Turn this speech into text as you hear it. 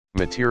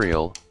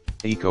Material,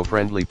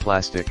 eco-friendly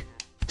plastic,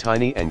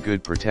 tiny and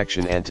good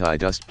protection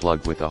anti-dust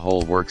plug with a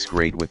hole works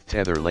great with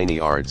tether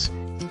lanyards,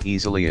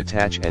 easily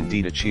attach and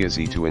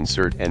easy to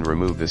insert and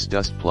remove this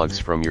dust plugs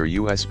from your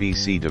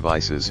USB-C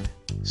devices,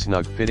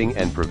 snug fitting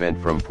and prevent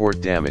from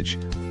port damage,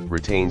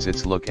 retains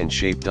its look and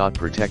shape.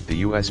 Protect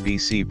the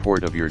USB-C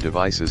port of your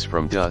devices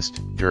from dust,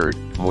 dirt,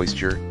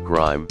 moisture,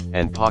 grime,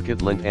 and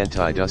pocket lint.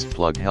 Anti-dust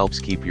plug helps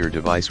keep your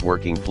device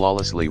working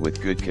flawlessly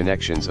with good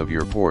connections of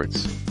your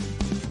ports.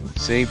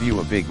 Save you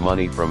a big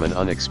money from an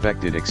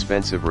unexpected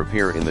expensive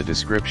repair. In the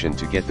description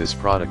to get this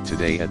product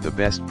today at the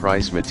best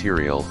price.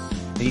 Material,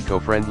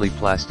 eco-friendly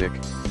plastic,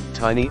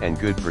 tiny and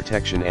good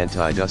protection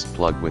anti-dust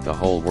plug with a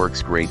hole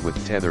works great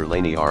with tether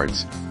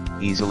lanyards,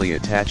 easily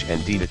attach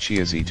and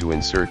easy to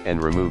insert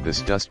and remove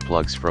this dust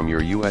plugs from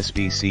your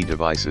USB-C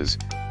devices,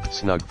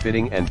 snug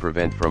fitting and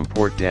prevent from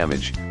port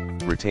damage,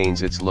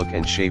 retains its look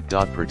and shape.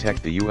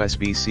 Protect the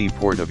USB-C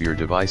port of your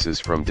devices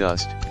from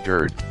dust,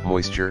 dirt,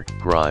 moisture,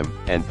 grime,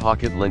 and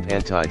pocket lint.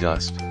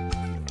 Anti-dust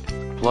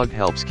plug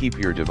helps keep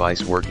your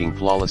device working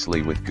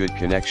flawlessly with good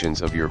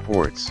connections of your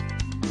ports.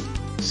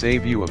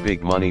 Save you a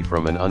big money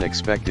from an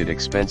unexpected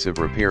expensive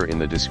repair. In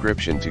the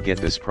description to get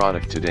this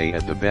product today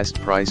at the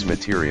best price.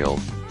 Material,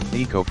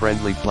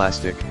 eco-friendly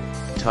plastic,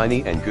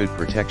 tiny and good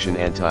protection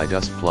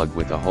anti-dust plug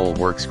with a hole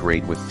works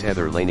great with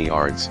tether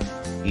lanyards,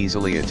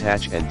 easily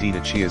attach and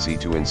easy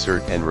to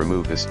insert and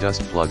remove this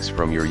dust plugs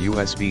from your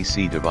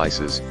USB-C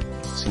devices,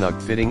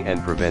 snug fitting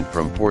and prevent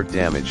from port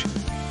damage,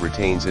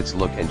 retains its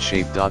look and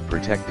shape.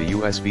 Protect the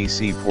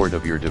USB-C port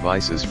of your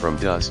devices from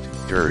dust,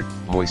 dirt,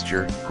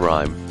 moisture,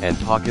 grime, and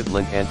pocket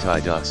lint.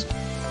 Anti-dust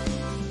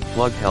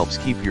plug helps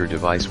keep your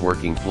device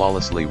working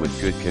flawlessly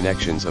with good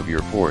connections of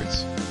your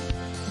ports.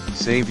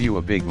 Save you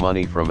a big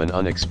money from an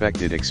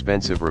unexpected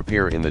expensive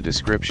repair. In the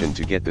description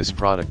to get this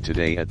product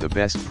today at the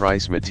best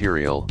price.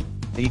 Material,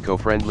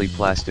 eco-friendly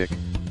plastic,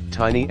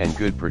 tiny and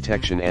good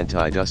protection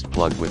anti-dust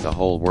plug with a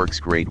hole works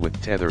great with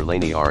tether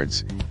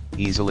lanyards,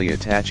 easily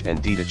attach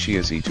and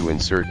easy to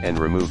insert and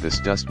remove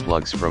this dust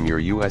plugs from your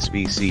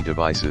USB-C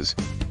devices,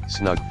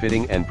 snug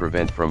fitting and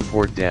prevent from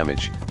port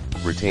damage,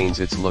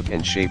 retains its look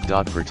and shape.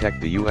 Protect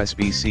the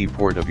USB-C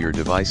port of your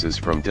devices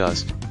from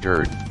dust,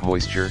 dirt,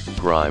 moisture,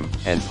 grime,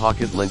 and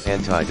pocket lint.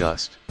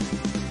 Anti-dust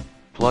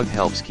plug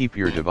helps keep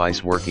your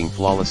device working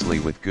flawlessly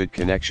with good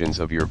connections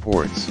of your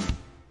ports.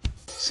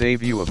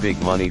 Save you a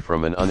big money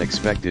from an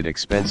unexpected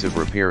expensive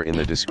repair. In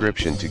the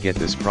description to get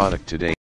this product today.